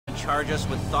charge us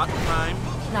with thought crime?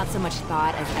 Not so much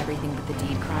thought as everything but the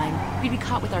deed crime. We'd be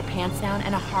caught with our pants down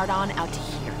and a hard-on out to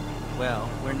here. Well,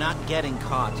 we're not getting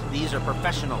caught. These are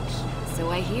professionals. So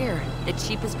I hear. The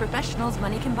cheapest professionals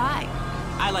money can buy.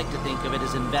 I like to think of it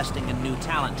as investing in new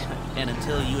talent. And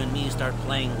until you and me start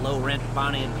playing low-rent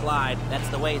Bonnie and Clyde, that's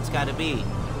the way it's gotta be.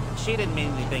 She didn't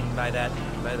mean anything by that,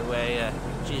 by the way.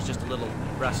 She's just a little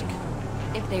brusque.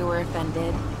 If they were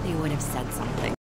offended, they would have said something.